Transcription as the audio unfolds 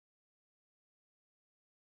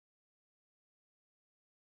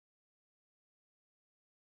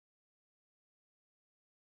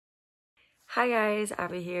Hi guys,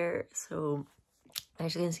 Abby here. So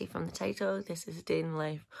as you can see from the title, this is a day in the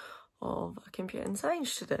life of a computer and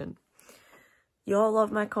science student. You all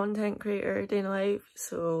love my content creator day in the life,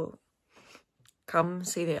 so come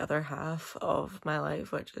see the other half of my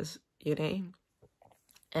life, which is uni.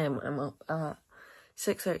 I'm up at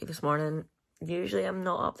 6:30 this morning. Usually I'm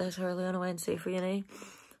not up this early on a Wednesday for uni.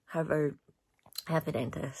 However, I have the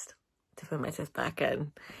dentist to put my tooth back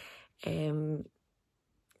in.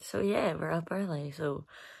 So yeah, we're up early, so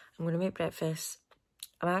I'm going to make breakfast.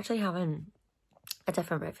 I'm actually having a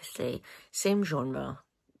different breakfast today. Same genre,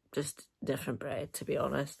 just different bread, to be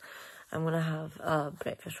honest. I'm going to have a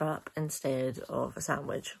breakfast wrap instead of a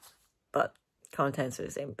sandwich, but contents are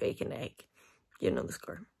the same: bacon, egg, you know the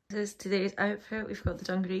score. This is today's outfit. We've got the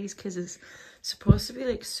dungarees because it's supposed to be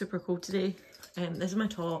like super cold today. This is my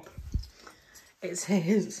top. It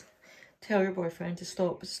says, "Tell your boyfriend to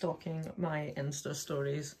stop stalking my Insta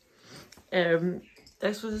stories."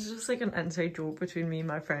 This was just like an inside joke between me and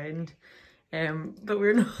my friend, but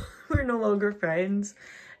we're no longer friends,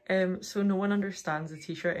 so no one understands the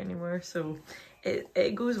t-shirt anymore, so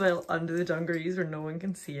it goes well under the dungarees where no one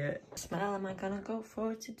can see it. What smell am I gonna go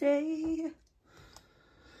for today?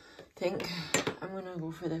 I think I'm gonna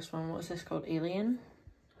go for this one. What's this called? Alien?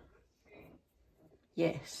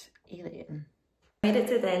 Yes, Alien. Made it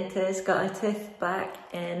to the dentist, got a tooth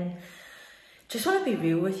back in. Just want to be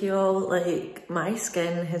real with you all, like my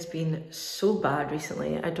skin has been so bad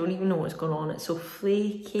recently. I don't even know what's going on. It's so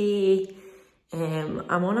flaky.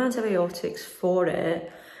 I'm on antibiotics for it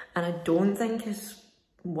and I don't think it's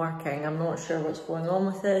working. I'm not sure what's going on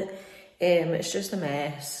with it. It's just a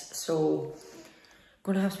mess. So I'm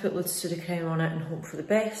going to have to put loads of Sudocrem on it and hope for the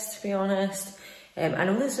best, to be honest. I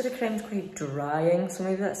know the Sudocrem's quite drying, so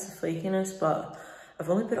maybe that's the flakiness, but I've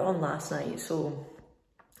only put it on last night, so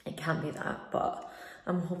it can't be that, but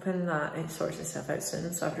I'm hoping that it sorts itself out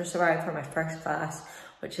soon. So I've just arrived for my first class,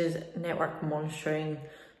 which is network monitoring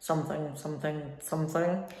something.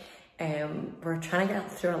 We're trying to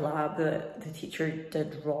get through a lab that the teacher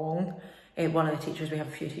did wrong. One of the teachers, we have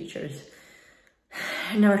a few teachers.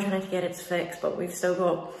 Now we're trying to get it fixed, but we've still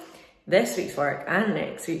got this week's work and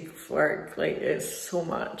next week's work. Like, it's so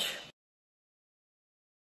much.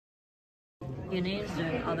 Uni is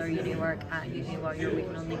doing other uni work at uni while you're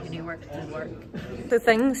waiting on the uni work to work. So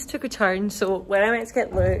things took a turn. So when I went to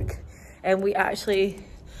get Luke, we actually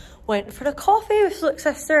went for a coffee with Luke's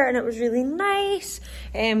sister and it was really nice.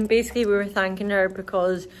 Basically we were thanking her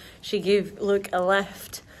because she gave Luke a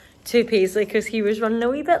lift to Paisley because he was running a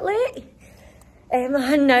wee bit late.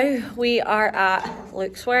 And now we are at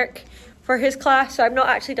Luke's work for his class. So I've not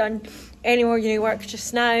actually done any more uni work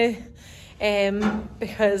just now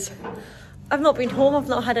because I've not been home, I've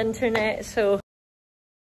not had internet, so.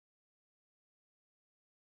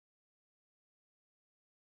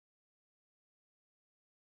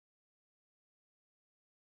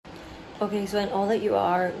 Okay, so in All That You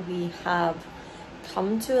Are, we have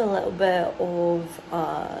come to a little bit of,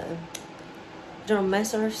 I don't know,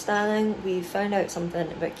 misunderstanding. We found out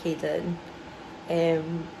something about Caden,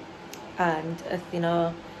 and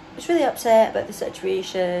Athena was really upset about the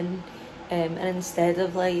situation, and instead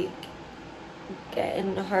of like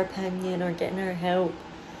getting her opinion or getting her help,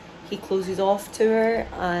 he closes off to her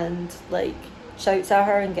and like shouts at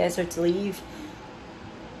her and gets her to leave.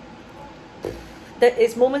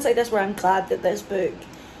 It's moments like this where I'm glad that this book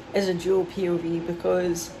is a dual POV,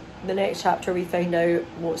 because the next chapter we find out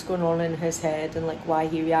what's going on in his head and like why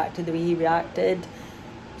he reacted the way he reacted.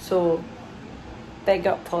 So big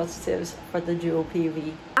up positives for the dual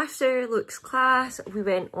POV. After Luke's class we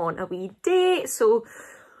went on a wee date, so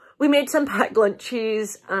we made some packed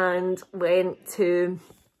lunches and went to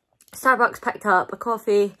Starbucks, picked up a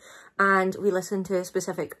coffee, and we listened to a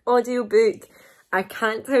specific audiobook. I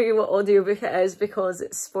can't tell you what audiobook it is because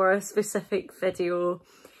it's for a specific video.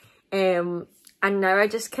 And now I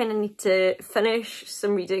just kind of need to finish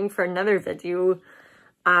some reading for another video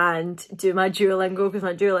and do my Duolingo, because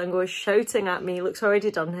my Duolingo is shouting at me. Luke's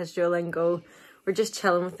already done his Duolingo. We're just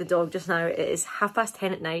chilling with the dog just now. It is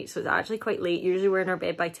 10:30 at night, so it's actually quite late. Usually we're in our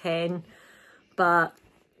bed by 10, but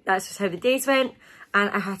that's just how the days went. And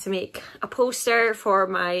I had to make a poster for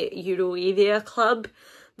my Eurovia club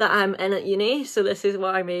that I'm in at uni. So this is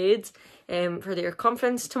what I made for their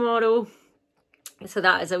conference tomorrow. So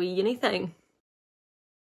that is a wee uni thing.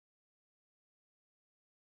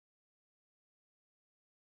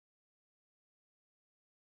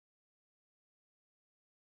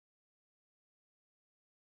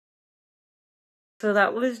 So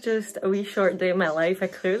that was just a wee short day of my life. I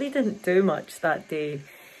clearly didn't do much that day.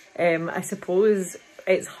 I suppose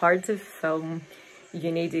it's hard to film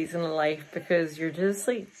uni days in life, because you're just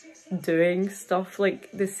like doing stuff, like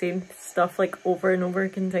the same stuff like over and over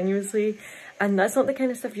continuously, and that's not the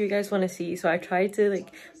kind of stuff you guys want to see. So I tried to like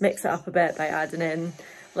mix it up a bit by adding in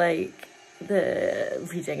like the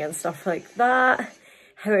reading and stuff like that.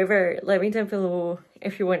 However, let me down below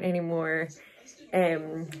if you want any more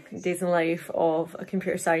days in life of a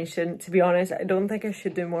computer science student. To be honest, I don't think I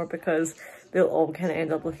should do more because they'll all kind of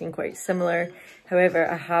end up looking quite similar. However,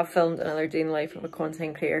 I have filmed another day in the life of a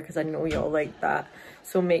content creator because I know y'all like that.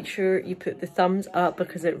 So make sure you put the thumbs up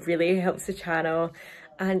because it really helps the channel.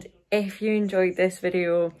 And if you enjoyed this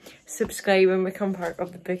video, subscribe and become part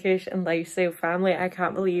of the Bookish and Lifestyle family. I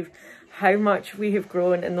can't believe how much we have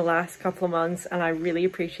grown in the last couple of months, and I really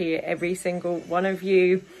appreciate every single one of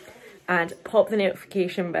you. And pop the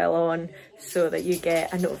notification bell on so that you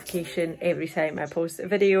get a notification every time I post a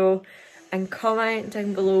video. And comment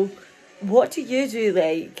down below, what do you do?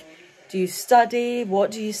 Like, do you study?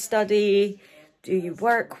 What do you study? Do you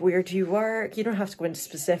work? Where do you work? You don't have to go into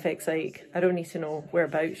specifics. Like, I don't need to know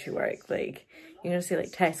whereabouts you work. Like, you're gonna say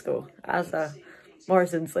like Tesco, Asda,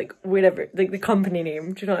 Morrison's, like whatever, like the company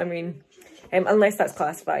name. Do you know what I mean? Unless that's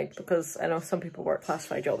classified, because I know some people work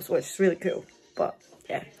classified jobs, which is really cool. But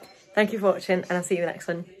yeah, thank you for watching, and I'll see you in the next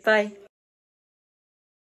one. Bye.